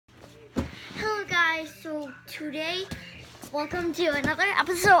guys, so today, welcome to another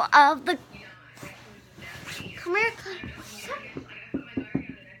episode of the, come here,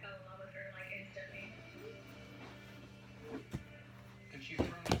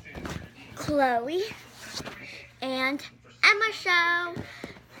 Chloe and Emma show,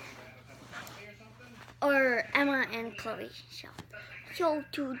 or Emma and Chloe show. So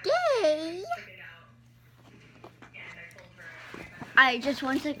today, I just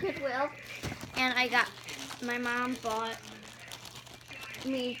went to Goodwill and my mom bought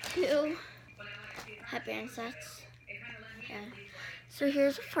me 2 headband sets. Yeah. So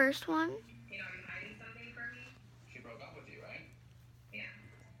here's the first one. She broke up with you, right? Yeah.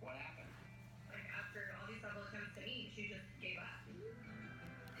 What happened? Like after all these several attempts to meet, she just gave up.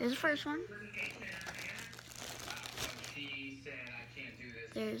 Here's the first one. She said, I can't do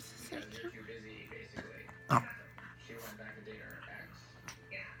this. There's the second. You're too busy, basically. Oh. She went back to date her ex.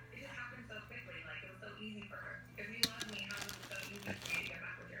 Yeah, it just happened so quickly. Like, it was so easy for her. If you love me, how was it so easy for you to get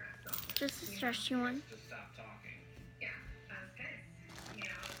back with your ex? So, just a stretchy one. Just stop talking. Yeah, I was pissed. You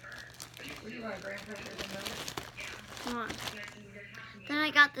know, I was hurt. What do you want, grandparents or something? Come on. Then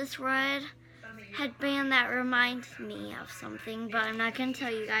I got this red headband that reminds me of something, but I'm not going to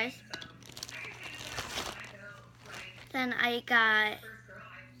tell you guys. Then I got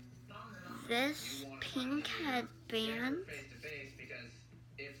this pink headband.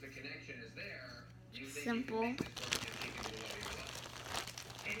 Simple.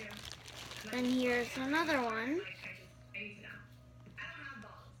 Then here's another one.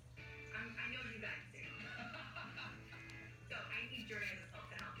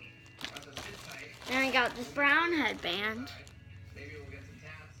 And I got this brown headband.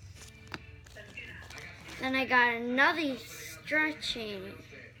 Then I got another stretching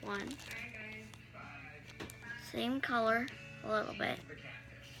one. Same color, a little bit.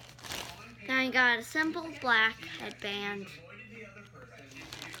 Then I got a simple black headband.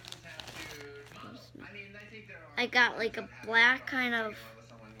 I got like a black kind of,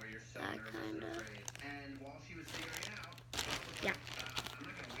 yeah.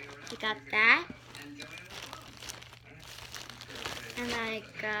 I got that. And then I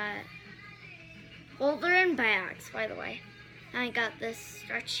got, well, they're in bags, by the way. And I got this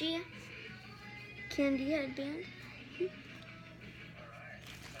stretchy candy headband.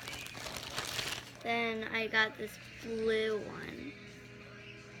 Then I got this blue one.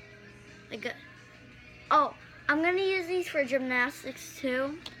 Oh, I'm gonna use these for gymnastics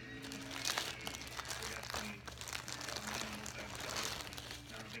too.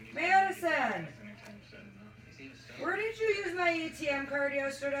 Madison! Where did you use my ATM card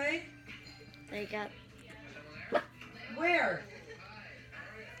yesterday? I got. Where?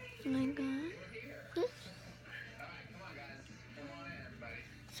 And I got this.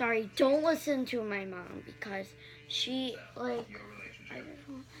 Sorry, don't listen to my mom because she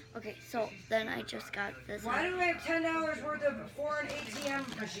okay, so then I just got this. Why do I have $10 worth of foreign ATM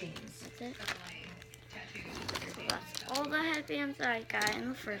machines? That's it. So that's all the headbands that I got in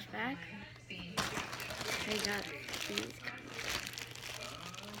the first bag. I got these kind of.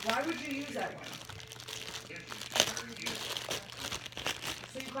 Why would you use that one?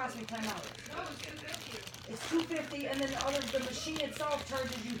 So you cost me $10. No, it's $2.50, and then the machine itself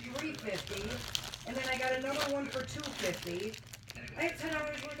charges you $3.50, and then I got another one for $2.50. I have $10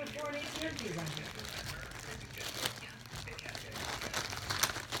 worth of foreign ATM fees on here.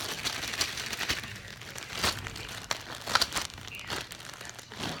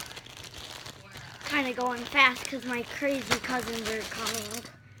 Kind of going fast because my crazy cousins are coming.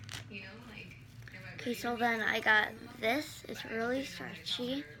 Okay, so then I got this. It's really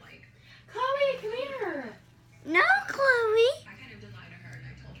stretchy. Chloe, come here. No, Chloe.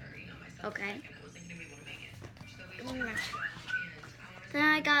 Okay. Then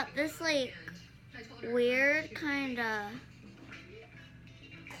I got this like weird kind of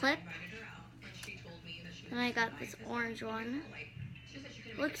clip. And I got this orange one.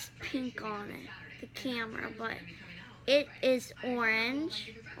 Looks pink on it, the camera, but it is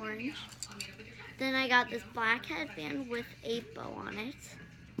orange. Then I got this black headband with a bow on it.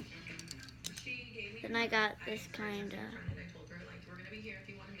 Then I got this kind of.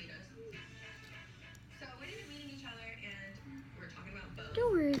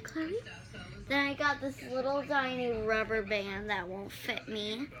 Don't worry, Chloe. Then I got this little tiny rubber band that won't fit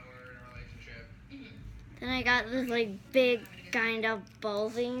me. Then I got this like big kind of bow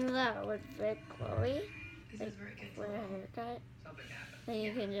thing that would fit Chloe. Like with a haircut. Then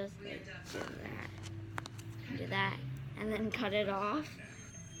you can just like do that, and then cut it off.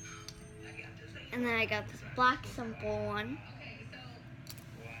 And then I got this black simple one.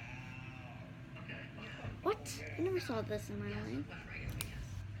 What? I never saw this in my life.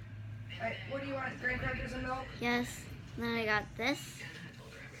 Alright, what do you want? Graham crackers and milk? Yes. And then I got this.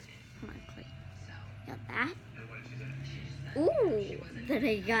 Come on, click. Got that. Ooh. Then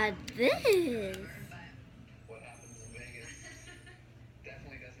I got this. What happens in Vegas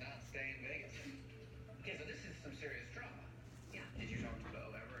definitely does not stay in Vegas. Okay, so this is some serious drama. Yeah. Did you talk to Bo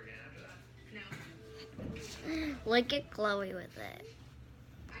ever again after that? No. Look at Chloe with it.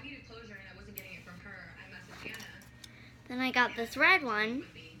 I needed closure and I wasn't getting it from her. I messaged Anna. Then I got this red one.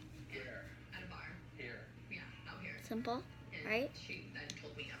 Where? At a bar. Here. Yeah, out here. Simple, And right? she then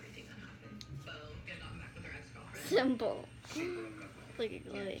told me everything that happened. Bo had gotten back with her ex-girlfriend. Simple. Look at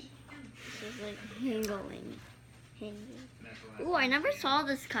Chloe. She's like hangling. Ooh, I never saw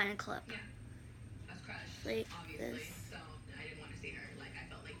this kind of clip. Yeah. I was crushed, Like obviously. this. So I didn't want to see her. Like I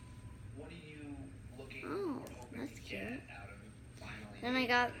felt like. What are you looking Oh, or hoping that's to cute. get out of finally? Then I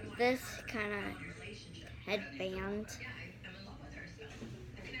got this kind of Relationship. headband. Yeah, I'm in love with her still.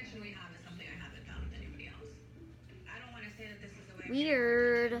 The connection we have is something I haven't found with anybody else. I don't want to say that this is the way.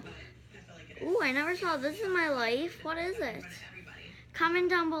 Weird. But I feel like it is. Ooh, I never saw this in my life. What is it? Everybody. Comment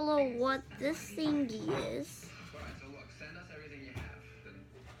down below what this thingy is. Alright, so look, send us everything you have. Then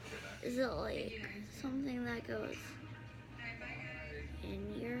get back. Is it like something that goes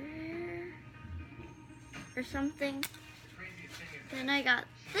in your hair or something? Craziest thing is Then I got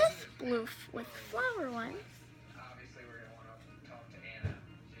this blue with flower one. obviously we're gonna want to talk to Anna.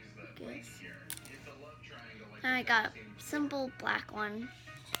 She's the lady Yes. here. It's a love triangle. Like Then I we've got never a seen before. simple black one.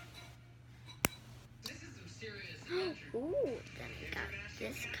 This is some serious adventure. Ooh, then I got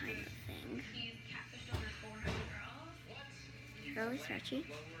this kind of thing. He's catfished over 400 girls. What? Really stretchy.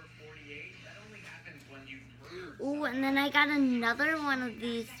 Lower 48? That only happens when you've heard. Ooh, and then I got another one of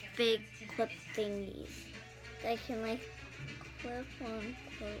these big clip thingies that can like clip on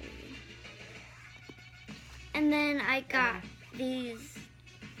Chloe. And then I got these,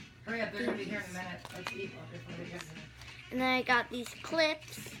 Hurry up, they're gonna be here in a minute. Let's eat before they get here. and then I got these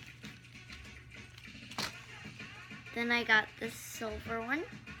clips. Then I got this silver one.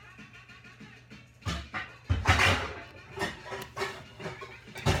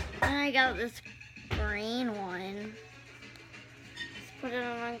 Then I got this green one. Let's put it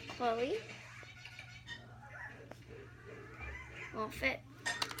on Chloe. Won't fit.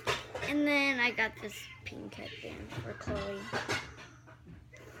 And then I got this pink headband for Chloe.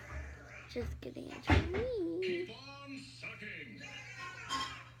 Just getting it to me.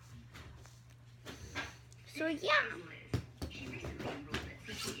 So yeah.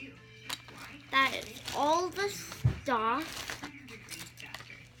 That is all the stuff.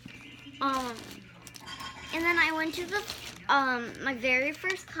 And then I went to the my very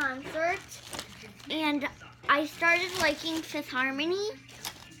first concert, and I started liking Fifth Harmony.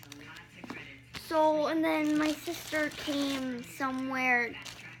 So, and then my sister came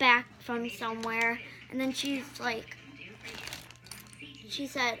back from somewhere, and then she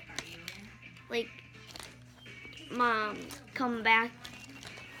said, like, Mom, come back.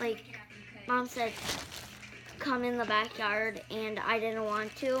 Like, Mom said, come in the backyard, and I didn't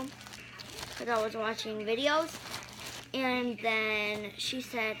want to because I was watching videos. And then she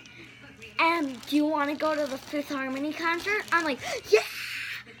said, do you want to go to the Fifth Harmony concert? I'm like, yeah!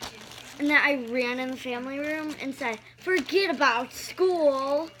 And then I ran in the family room and said, forget about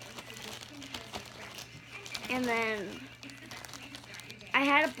school. And then I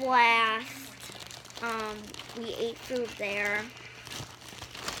had a blast. We ate food there.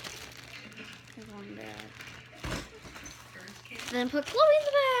 There's one bag. Then put Chloe in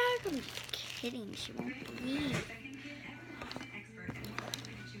the bag. I'm just kidding. She won't believe.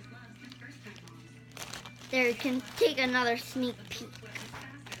 There, you can take another sneak peek.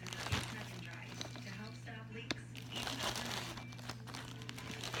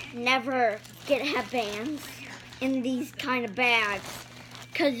 Never get headbands in these kind of bags.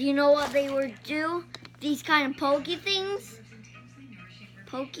 Because you know what they would do? These kind of pokey things,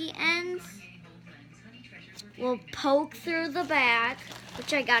 pokey ends, will poke through the bag,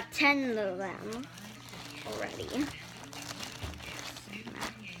 which I got 10 of them already.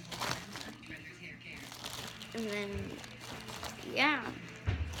 And then, yeah.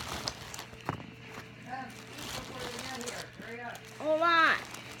 Hold on.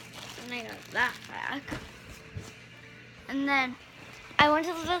 And I got that back. And then I went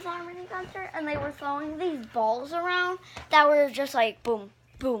to the Fifth Harmony concert, and they were throwing these balls around that were just like boom,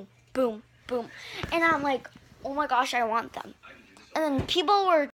 boom, boom, boom. And I'm like, oh my gosh, I want them. And then people were